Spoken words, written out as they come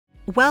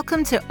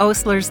Welcome to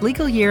Osler's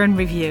Legal Year in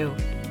Review,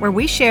 where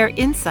we share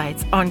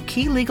insights on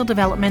key legal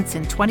developments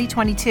in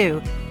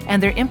 2022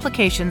 and their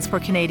implications for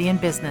Canadian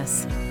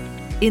business.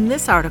 In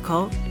this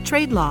article,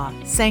 trade law,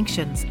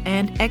 sanctions,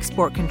 and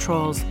export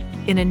controls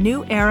in a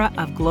new era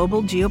of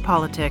global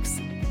geopolitics.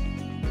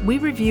 We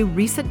review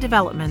recent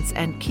developments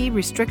and key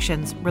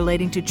restrictions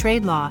relating to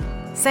trade law,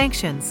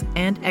 sanctions,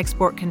 and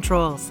export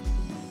controls.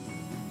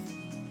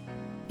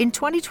 In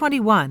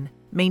 2021,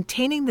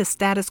 maintaining the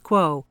status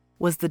quo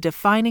was the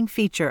defining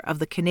feature of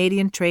the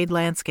Canadian trade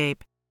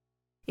landscape.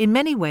 In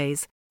many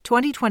ways,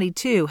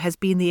 2022 has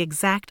been the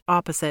exact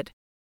opposite.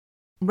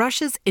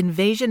 Russia's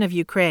invasion of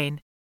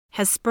Ukraine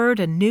has spurred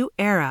a new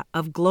era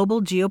of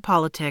global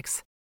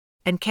geopolitics,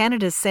 and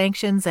Canada's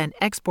sanctions and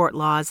export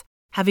laws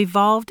have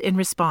evolved in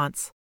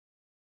response.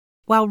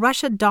 While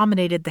Russia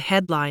dominated the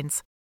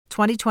headlines,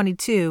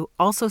 2022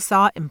 also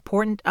saw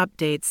important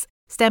updates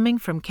stemming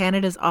from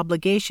Canada's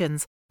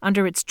obligations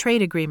under its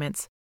trade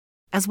agreements,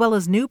 as well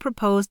as new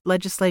proposed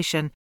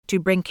legislation to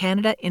bring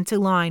Canada into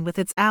line with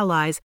its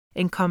allies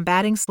in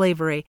combating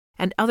slavery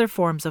and other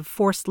forms of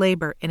forced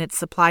labor in its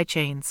supply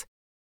chains.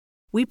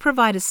 We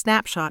provide a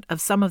snapshot of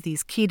some of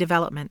these key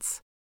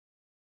developments.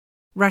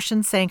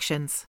 Russian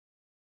sanctions.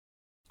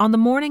 On the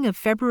morning of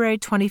February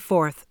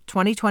 24,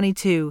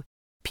 2022,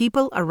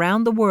 people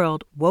around the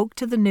world woke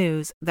to the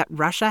news that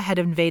Russia had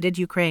invaded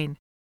Ukraine.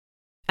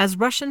 As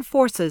Russian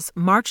forces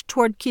marched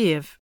toward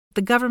Kyiv,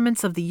 the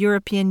governments of the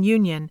European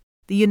Union,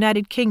 the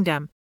United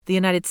Kingdom, the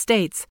United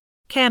States,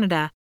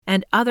 Canada,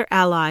 and other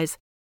allies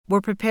were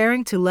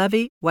preparing to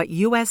levy what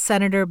U.S.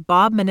 Senator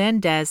Bob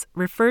Menendez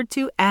referred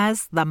to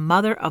as the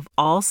mother of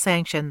all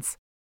sanctions.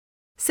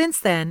 Since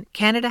then,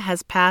 Canada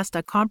has passed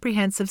a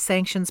comprehensive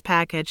sanctions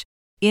package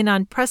in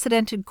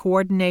unprecedented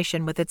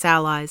coordination with its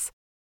allies.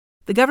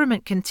 The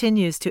government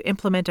continues to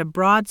implement a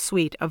broad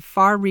suite of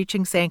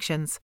far-reaching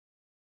sanctions.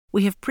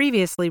 We have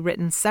previously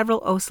written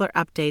several Osler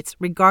updates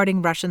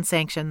regarding Russian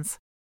sanctions.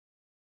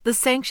 The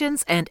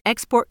sanctions and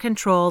export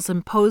controls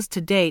imposed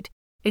to date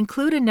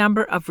include a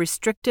number of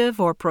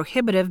restrictive or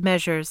prohibitive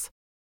measures.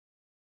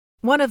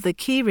 One of the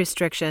key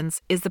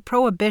restrictions is the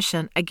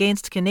prohibition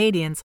against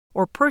Canadians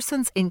or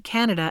persons in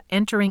Canada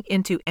entering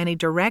into any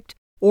direct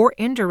or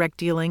indirect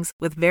dealings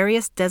with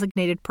various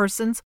designated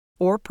persons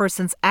or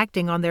persons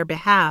acting on their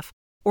behalf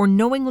or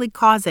knowingly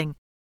causing,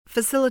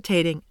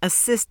 facilitating,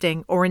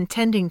 assisting, or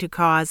intending to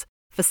cause,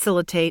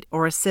 facilitate,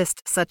 or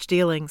assist such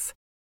dealings.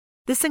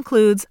 This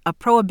includes a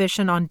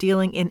prohibition on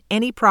dealing in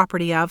any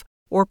property of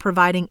or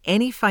providing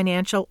any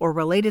financial or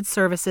related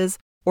services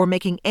or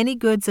making any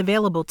goods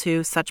available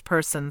to such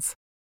persons.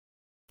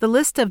 The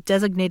list of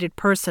designated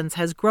persons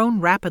has grown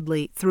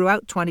rapidly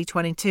throughout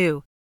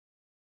 2022.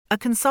 A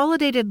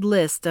consolidated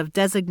list of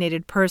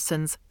designated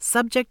persons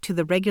subject to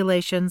the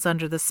regulations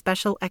under the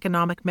Special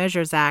Economic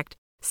Measures Act,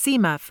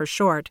 CEMA for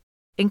short,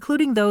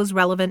 including those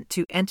relevant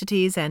to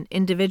entities and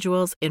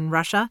individuals in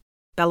Russia,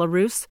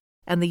 Belarus,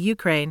 and the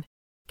Ukraine,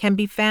 can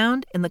be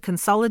found in the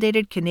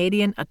Consolidated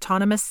Canadian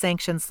Autonomous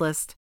Sanctions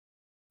List.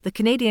 The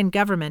Canadian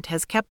government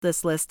has kept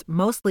this list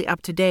mostly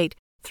up to date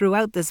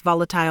throughout this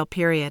volatile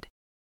period.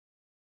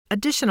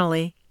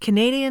 Additionally,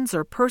 Canadians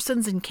or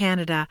persons in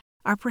Canada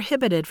are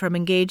prohibited from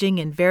engaging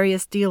in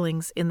various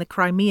dealings in the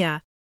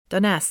Crimea,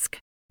 Donetsk,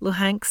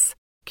 Luhansk,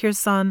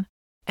 Kherson,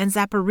 and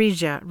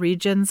Zaporizhia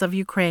regions of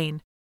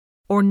Ukraine,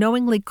 or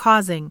knowingly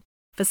causing,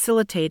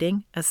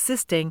 facilitating,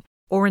 assisting,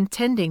 or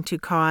intending to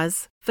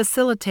cause,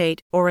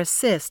 facilitate, or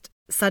assist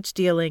such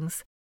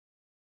dealings.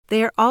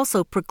 They are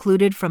also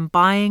precluded from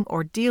buying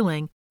or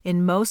dealing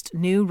in most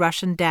new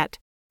Russian debt,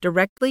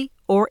 directly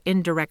or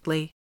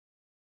indirectly.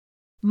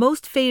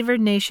 Most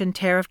favored nation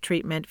tariff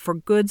treatment for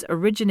goods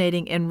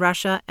originating in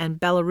Russia and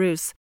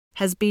Belarus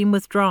has been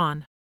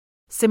withdrawn.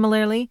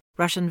 Similarly,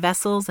 Russian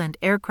vessels and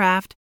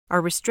aircraft are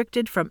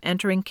restricted from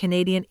entering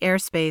Canadian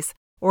airspace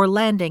or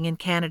landing in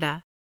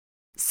Canada.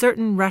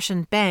 Certain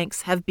Russian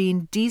banks have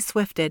been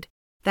de-SWIFTed,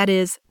 that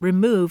is,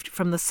 removed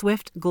from the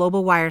SWIFT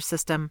global wire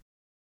system.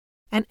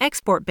 An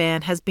export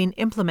ban has been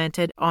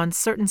implemented on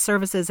certain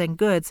services and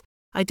goods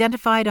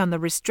identified on the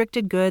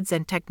Restricted Goods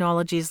and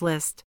Technologies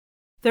list.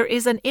 There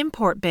is an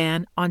import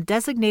ban on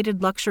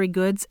designated luxury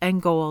goods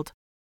and gold.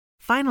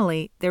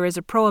 Finally, there is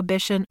a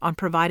prohibition on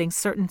providing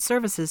certain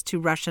services to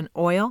Russian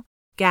oil,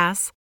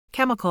 gas,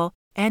 chemical,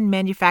 and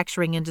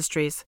manufacturing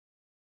industries.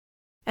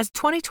 As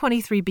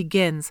 2023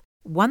 begins,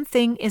 one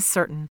thing is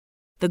certain: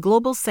 the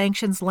global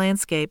sanctions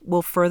landscape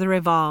will further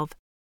evolve.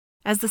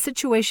 As the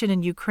situation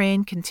in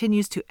Ukraine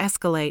continues to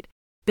escalate,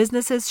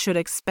 businesses should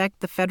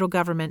expect the federal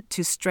government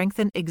to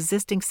strengthen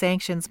existing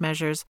sanctions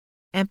measures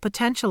and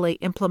potentially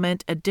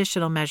implement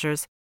additional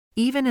measures,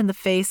 even in the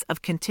face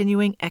of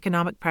continuing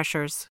economic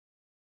pressures.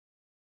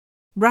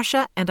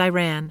 Russia and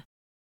Iran.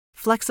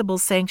 Flexible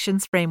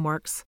sanctions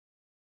frameworks.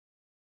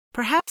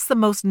 Perhaps the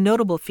most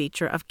notable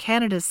feature of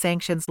Canada's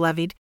sanctions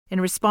levied in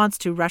response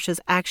to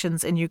Russia's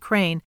actions in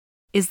Ukraine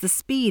is the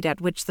speed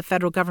at which the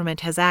federal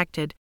government has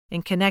acted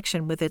in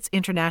connection with its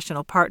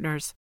international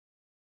partners.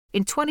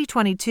 In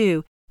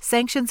 2022,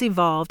 sanctions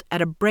evolved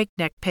at a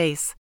breakneck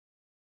pace.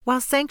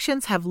 While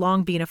sanctions have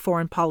long been a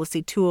foreign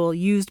policy tool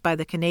used by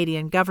the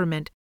Canadian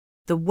government,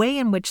 the way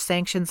in which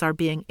sanctions are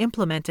being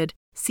implemented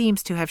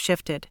seems to have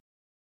shifted.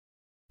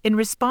 In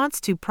response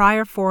to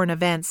prior foreign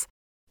events,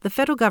 the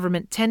federal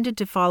government tended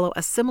to follow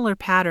a similar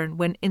pattern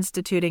when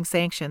instituting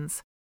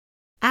sanctions.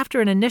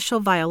 After an initial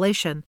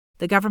violation,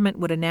 the government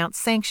would announce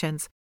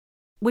sanctions,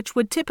 which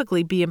would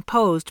typically be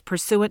imposed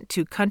pursuant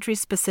to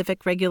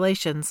country-specific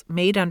regulations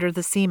made under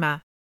the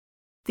CIMA.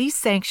 These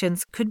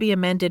sanctions could be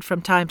amended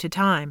from time to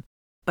time,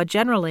 but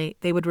generally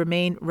they would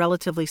remain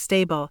relatively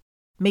stable,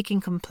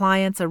 making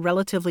compliance a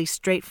relatively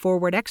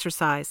straightforward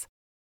exercise.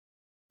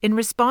 In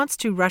response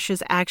to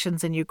Russia's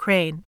actions in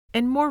Ukraine,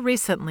 and more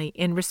recently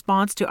in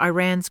response to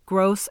Iran's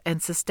gross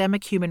and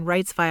systemic human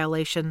rights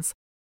violations,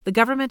 the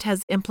government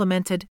has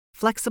implemented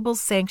flexible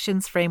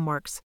sanctions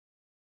frameworks.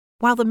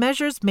 While the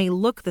measures may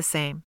look the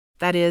same,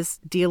 that is,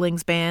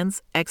 dealings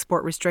bans,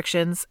 export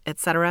restrictions,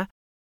 etc.,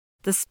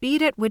 the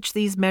speed at which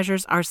these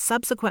measures are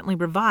subsequently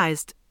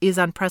revised is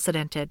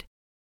unprecedented.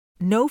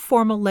 No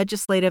formal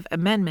legislative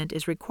amendment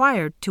is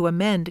required to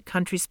amend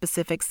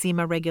country-specific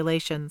CIMA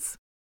regulations.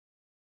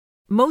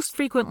 Most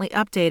frequently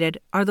updated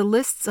are the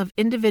lists of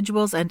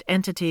individuals and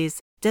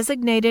entities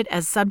designated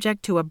as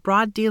subject to a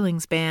broad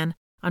dealings ban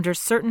under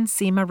certain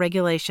CIMA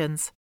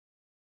regulations.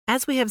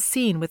 As we have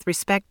seen with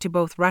respect to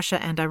both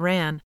Russia and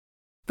Iran,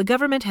 the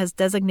government has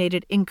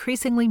designated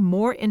increasingly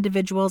more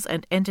individuals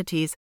and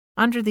entities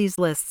under these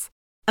lists,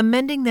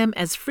 amending them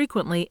as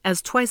frequently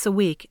as twice a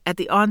week at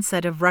the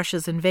onset of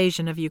Russia's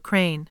invasion of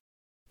Ukraine.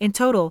 In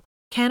total,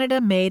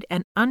 Canada made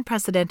an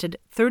unprecedented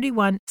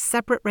 31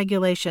 separate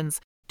regulations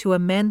to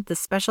amend the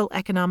Special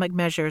Economic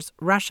Measures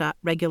Russia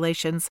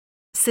regulations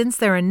since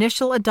their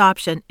initial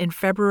adoption in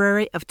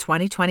February of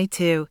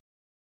 2022.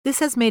 This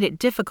has made it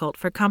difficult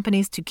for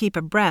companies to keep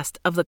abreast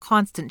of the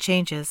constant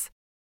changes.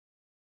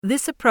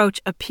 This approach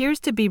appears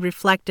to be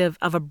reflective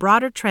of a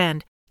broader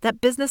trend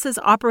that businesses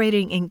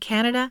operating in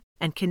Canada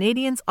and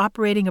Canadians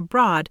operating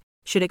abroad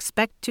should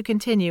expect to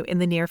continue in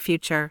the near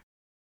future.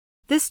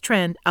 This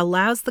trend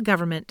allows the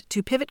government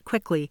to pivot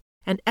quickly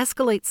and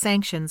escalate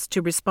sanctions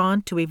to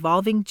respond to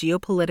evolving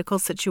geopolitical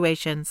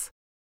situations.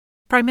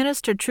 Prime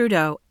Minister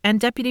Trudeau and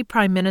Deputy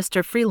Prime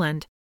Minister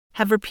Freeland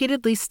have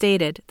repeatedly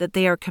stated that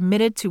they are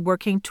committed to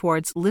working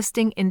towards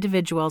listing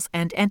individuals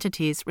and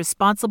entities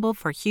responsible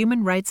for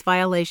human rights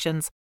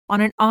violations on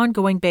an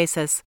ongoing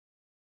basis.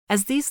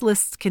 As these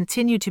lists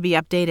continue to be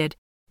updated,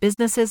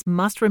 businesses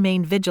must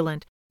remain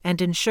vigilant and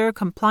ensure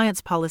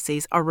compliance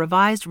policies are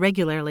revised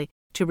regularly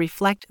to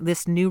reflect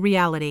this new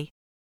reality.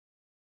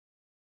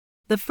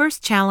 The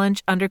first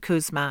challenge under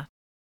CUSMA.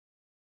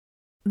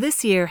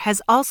 This year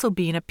has also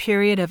been a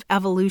period of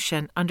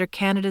evolution under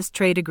Canada's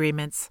trade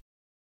agreements.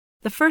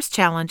 The first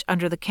challenge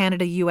under the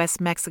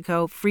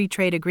Canada-US-Mexico Free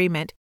Trade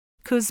Agreement,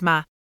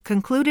 CUSMA,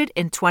 concluded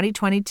in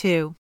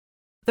 2022.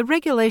 The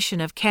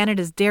regulation of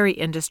Canada's dairy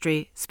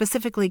industry,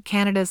 specifically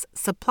Canada's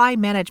supply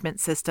management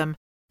system,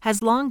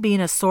 has long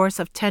been a source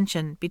of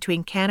tension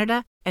between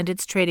Canada and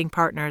its trading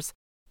partners,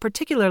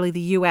 particularly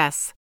the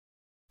U.S.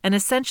 An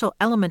essential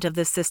element of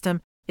this system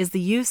is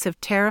the use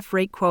of tariff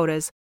rate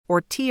quotas,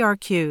 or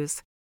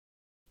TRQs.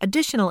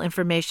 Additional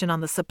information on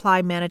the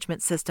supply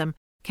management system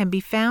can be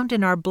found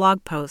in our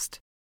blog post.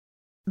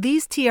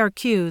 These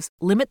TRQs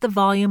limit the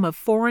volume of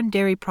foreign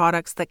dairy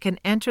products that can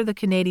enter the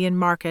Canadian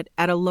market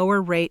at a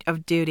lower rate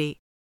of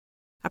duty.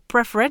 A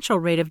preferential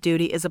rate of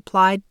duty is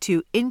applied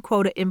to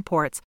in-quota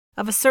imports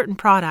of a certain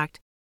product.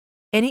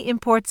 Any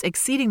imports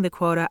exceeding the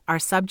quota are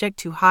subject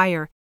to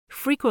higher,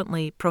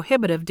 frequently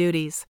prohibitive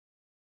duties.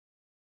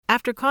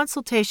 After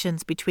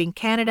consultations between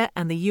Canada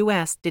and the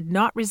U.S. did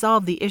not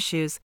resolve the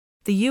issues,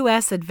 the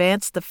U.S.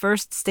 advanced the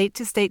first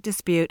state-to-state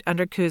dispute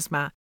under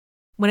CUSMA,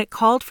 when it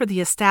called for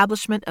the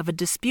establishment of a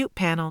dispute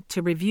panel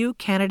to review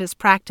Canada's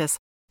practice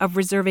of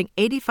reserving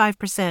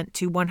 85%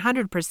 to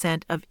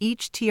 100% of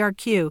each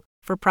TRQ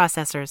for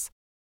processors.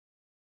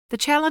 The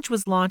challenge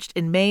was launched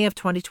in May of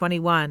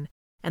 2021,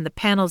 and the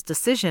panel's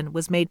decision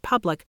was made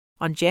public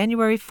on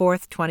January 4,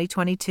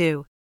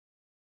 2022.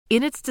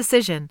 In its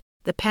decision,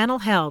 the panel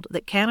held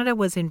that Canada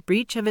was in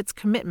breach of its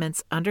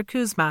commitments under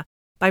CUSMA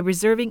by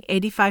reserving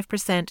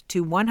 85%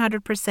 to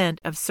 100%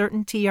 of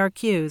certain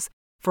TRQs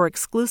for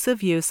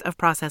exclusive use of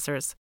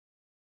processors.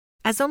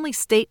 As only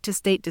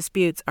state-to-state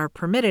disputes are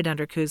permitted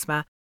under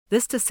CUSMA,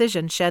 this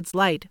decision sheds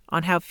light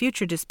on how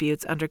future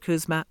disputes under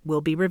CUSMA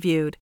will be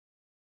reviewed.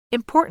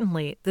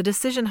 Importantly, the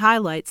decision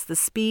highlights the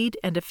speed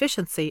and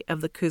efficiency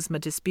of the CUSMA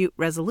dispute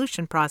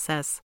resolution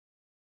process.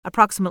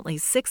 Approximately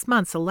 6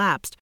 months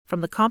elapsed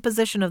from the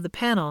composition of the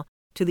panel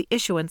to the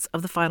issuance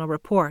of the final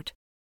report.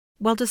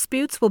 While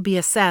disputes will be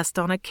assessed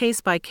on a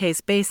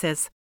case-by-case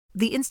basis,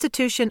 the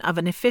institution of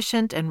an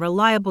efficient and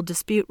reliable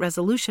dispute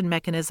resolution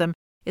mechanism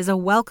is a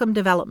welcome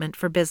development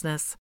for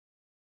business.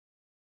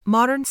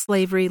 Modern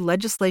Slavery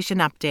Legislation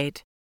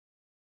Update.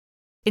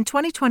 In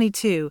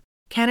 2022,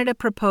 Canada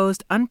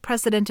proposed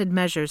unprecedented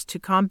measures to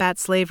combat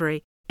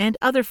slavery and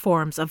other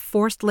forms of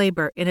forced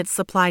labor in its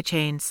supply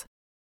chains.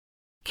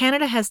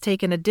 Canada has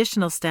taken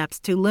additional steps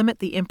to limit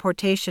the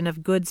importation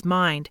of goods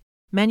mined,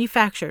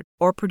 manufactured,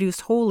 or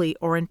produced wholly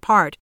or in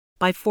part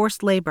by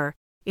forced labor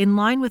in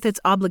line with its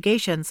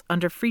obligations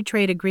under free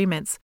trade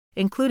agreements,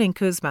 including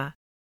CUSMA.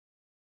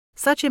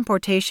 Such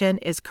importation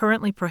is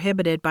currently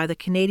prohibited by the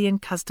Canadian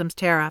customs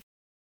tariff.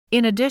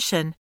 In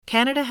addition,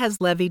 Canada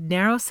has levied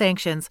narrow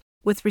sanctions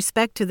with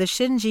respect to the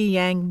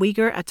Xinjiang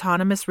Uyghur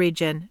Autonomous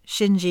Region,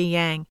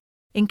 Xinjiang,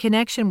 in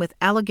connection with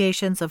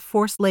allegations of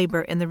forced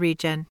labor in the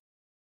region.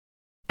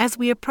 As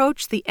we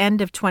approach the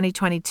end of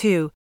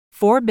 2022,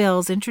 4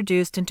 bills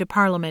introduced into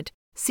Parliament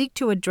seek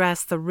to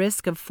address the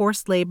risk of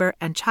forced labor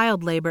and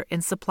child labor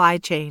in supply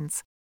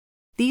chains.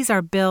 These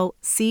are Bill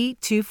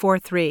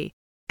C-243,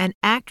 an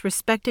act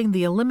respecting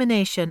the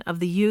elimination of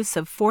the use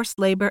of forced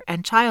labor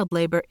and child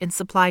labor in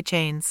supply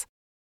chains;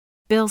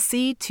 Bill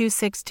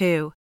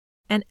C-262,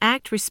 an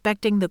act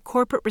respecting the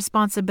corporate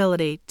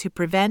responsibility to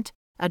prevent,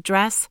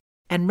 address,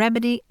 and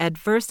remedy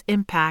adverse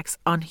impacts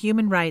on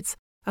human rights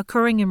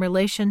occurring in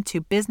relation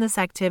to business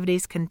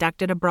activities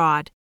conducted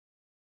abroad;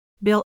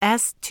 Bill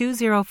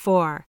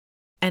S-204,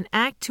 an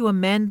act to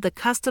amend the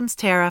customs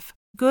tariff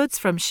Goods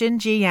from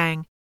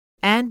Xinjiang;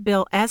 and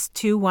Bill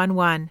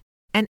S-211,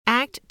 an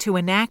act to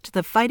enact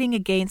the Fighting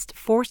Against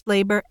Forced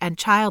Labor and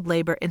Child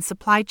Labor in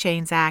Supply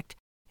Chains Act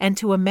and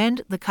to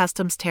amend the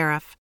customs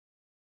tariff.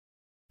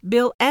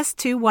 Bill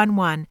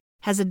S-211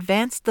 has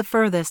advanced the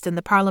furthest in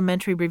the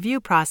parliamentary review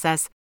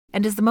process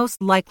and is the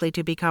most likely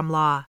to become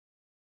law.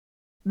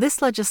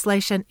 This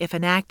legislation, if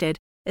enacted,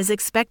 is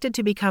expected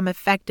to become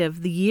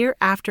effective the year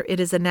after it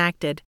is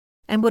enacted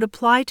and would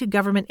apply to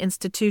government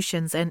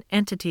institutions and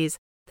entities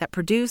that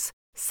produce,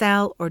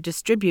 sell, or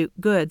distribute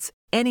goods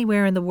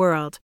anywhere in the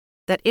world,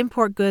 that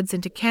import goods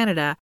into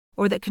Canada,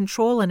 or that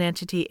control an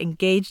entity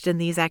engaged in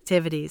these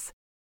activities.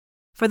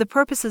 For the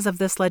purposes of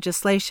this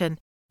legislation,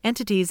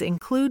 entities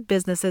include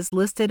businesses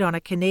listed on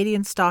a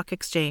Canadian stock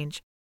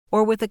exchange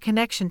or with a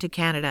connection to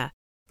Canada,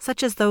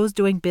 such as those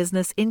doing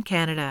business in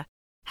Canada,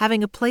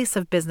 having a place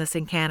of business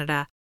in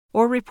Canada,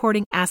 or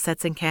reporting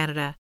assets in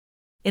Canada.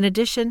 In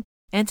addition,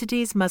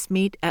 entities must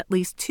meet at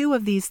least 2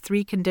 of these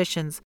 3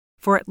 conditions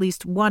for at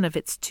least one of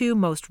its 2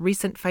 most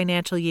recent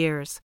financial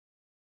years.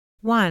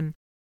 1.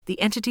 The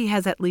entity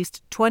has at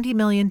least $20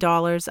 million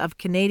of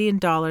Canadian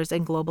dollars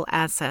in global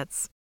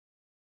assets.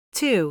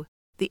 2.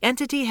 The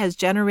entity has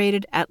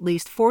generated at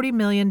least $40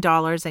 million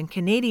in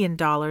Canadian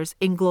dollars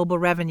in global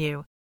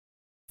revenue.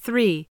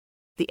 3.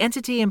 The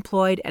entity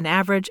employed an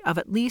average of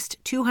at least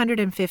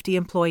 250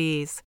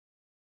 employees.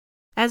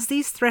 As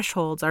these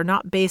thresholds are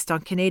not based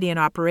on Canadian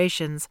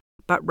operations,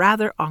 but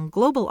rather on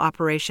global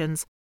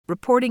operations,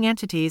 reporting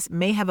entities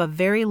may have a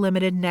very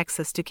limited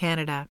nexus to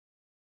Canada.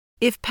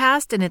 If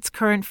passed in its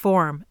current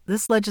form,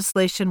 this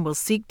legislation will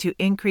seek to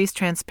increase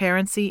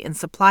transparency in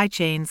supply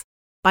chains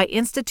by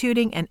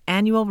instituting an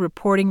annual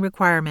reporting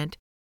requirement.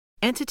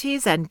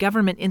 Entities and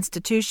government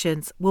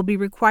institutions will be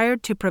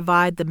required to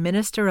provide the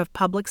Minister of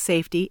Public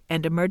Safety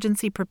and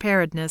Emergency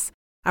Preparedness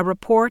a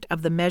report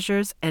of the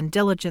measures and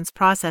diligence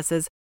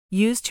processes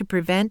used to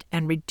prevent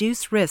and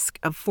reduce risk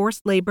of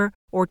forced labor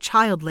or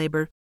child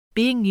labor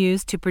being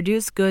used to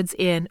produce goods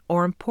in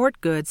or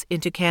import goods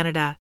into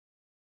Canada.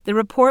 The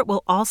report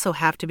will also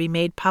have to be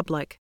made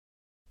public.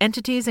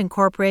 Entities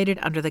incorporated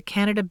under the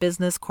Canada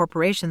Business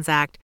Corporations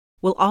Act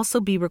will also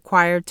be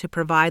required to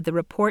provide the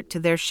report to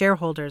their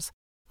shareholders,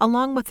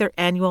 along with their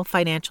annual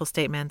financial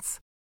statements.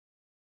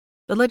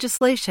 The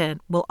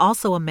legislation will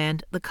also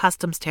amend the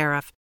customs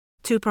tariff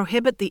to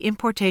prohibit the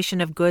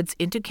importation of goods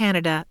into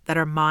Canada that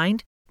are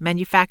mined,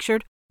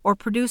 manufactured, or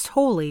produced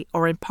wholly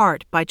or in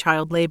part by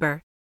child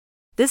labor.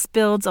 This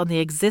builds on the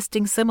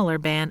existing similar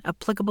ban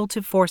applicable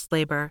to forced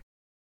labor.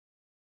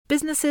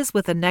 Businesses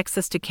with a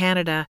nexus to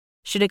Canada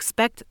should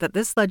expect that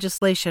this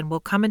legislation will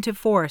come into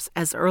force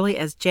as early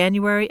as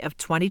January of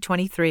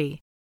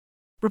 2023.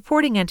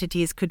 Reporting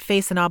entities could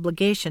face an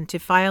obligation to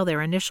file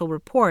their initial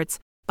reports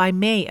by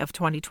May of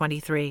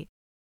 2023.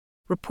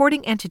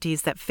 Reporting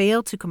entities that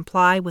fail to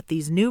comply with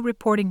these new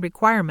reporting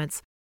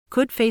requirements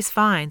could face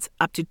fines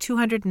up to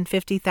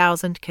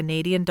 250,000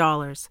 Canadian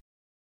dollars.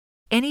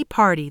 Any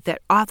party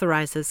that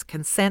authorizes,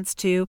 consents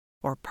to,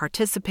 or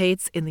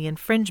participates in the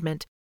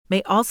infringement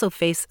may also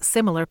face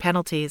similar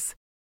penalties.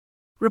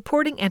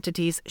 Reporting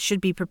entities should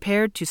be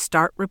prepared to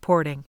start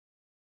reporting.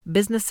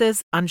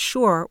 Businesses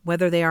unsure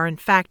whether they are in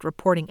fact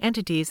reporting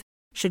entities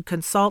should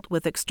consult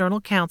with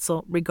external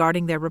counsel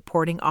regarding their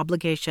reporting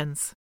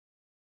obligations.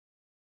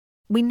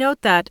 We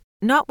note that,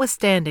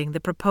 notwithstanding the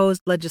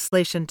proposed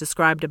legislation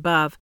described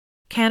above,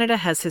 Canada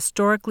has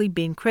historically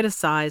been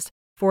criticized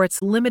for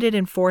its limited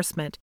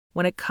enforcement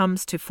when it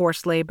comes to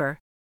forced labor.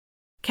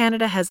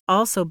 Canada has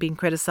also been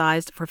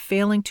criticized for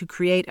failing to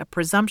create a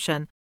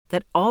presumption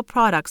that all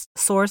products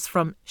sourced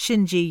from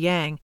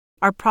Xinjiang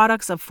are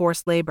products of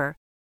forced labor,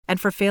 and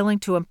for failing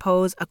to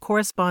impose a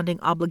corresponding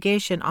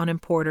obligation on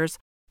importers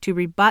to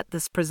rebut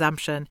this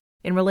presumption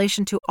in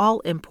relation to all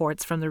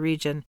imports from the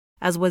region,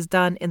 as was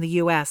done in the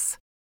U.S.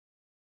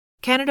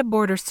 Canada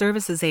Border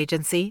Services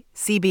Agency,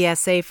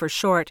 CBSA for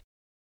short,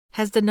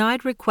 has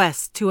denied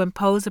requests to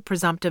impose a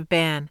presumptive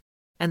ban,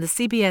 and the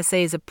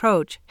CBSA's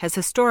approach has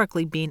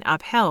historically been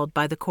upheld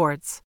by the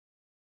courts.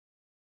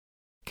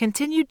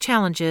 Continued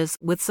challenges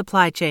with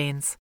supply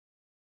chains.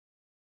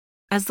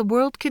 As the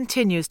world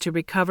continues to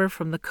recover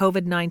from the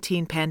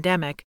COVID-19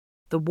 pandemic,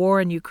 the war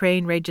in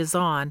Ukraine rages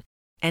on,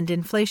 and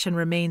inflation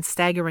remains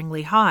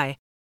staggeringly high,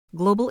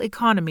 global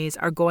economies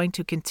are going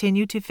to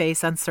continue to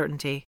face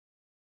uncertainty.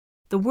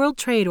 The World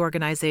Trade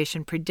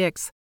Organization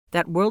predicts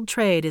that world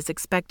trade is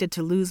expected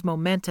to lose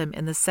momentum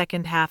in the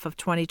second half of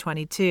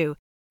 2022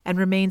 and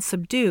remain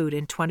subdued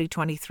in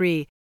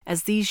 2023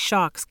 as these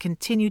shocks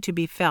continue to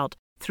be felt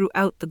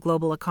throughout the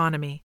global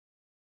economy.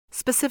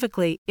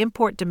 Specifically,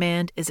 import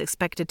demand is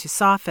expected to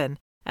soften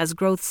as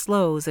growth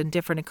slows in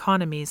different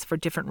economies for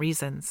different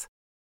reasons.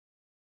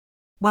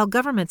 While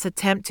governments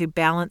attempt to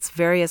balance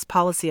various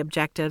policy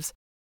objectives,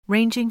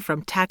 ranging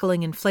from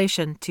tackling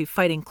inflation to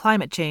fighting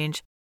climate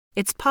change,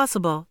 it's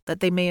possible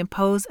that they may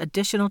impose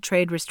additional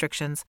trade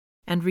restrictions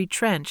and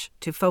retrench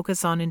to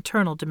focus on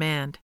internal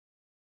demand.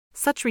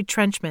 Such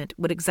retrenchment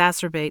would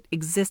exacerbate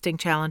existing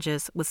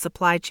challenges with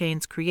supply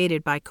chains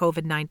created by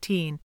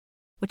COVID-19,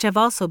 which have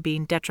also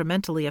been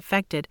detrimentally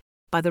affected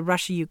by the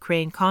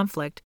Russia-Ukraine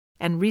conflict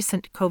and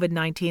recent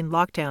COVID-19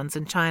 lockdowns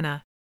in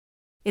China.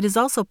 It is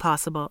also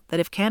possible that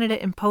if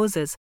Canada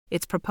imposes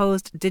its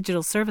proposed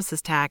digital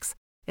services tax,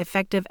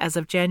 effective as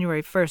of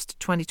January 1,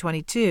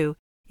 2022,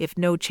 if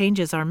no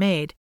changes are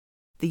made,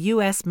 the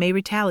U.S. may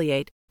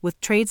retaliate with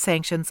trade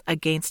sanctions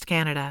against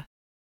Canada.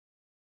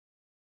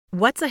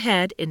 What's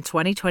ahead in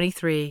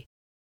 2023?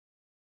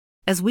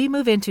 As we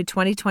move into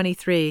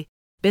 2023,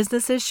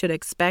 businesses should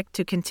expect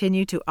to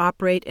continue to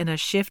operate in a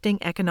shifting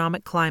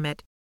economic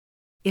climate.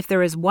 If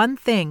there is one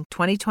thing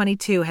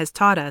 2022 has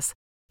taught us,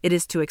 it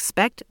is to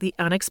expect the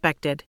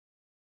unexpected.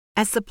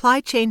 As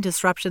supply chain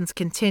disruptions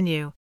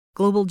continue,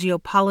 global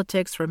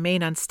geopolitics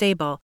remain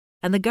unstable,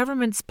 and the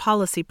government's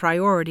policy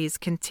priorities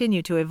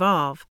continue to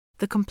evolve,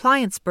 the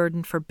compliance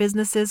burden for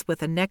businesses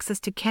with a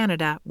nexus to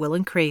Canada will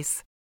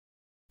increase.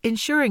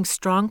 Ensuring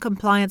strong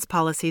compliance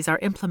policies are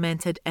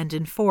implemented and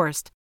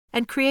enforced,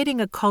 and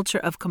creating a culture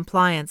of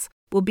compliance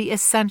will be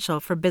essential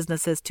for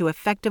businesses to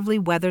effectively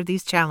weather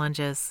these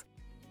challenges.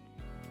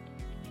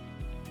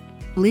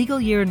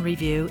 Legal Year in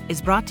Review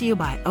is brought to you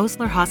by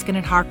Osler,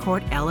 Hoskin &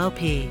 Harcourt,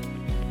 LLP.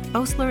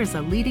 Osler is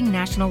a leading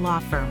national law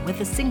firm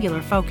with a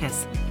singular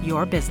focus,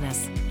 your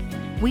business.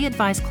 We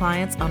advise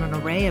clients on an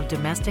array of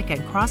domestic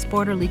and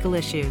cross-border legal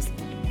issues,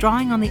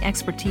 drawing on the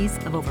expertise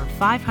of over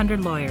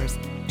 500 lawyers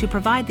to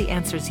provide the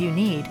answers you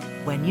need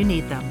when you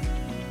need them.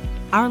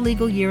 Our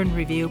Legal Year in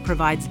Review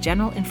provides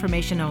general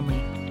information only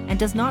and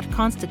does not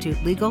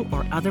constitute legal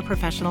or other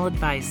professional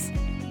advice.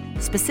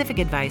 Specific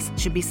advice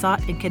should be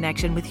sought in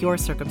connection with your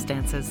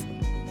circumstances.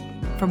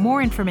 For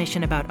more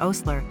information about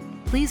Osler,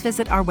 please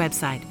visit our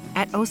website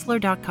at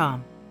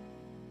osler.com.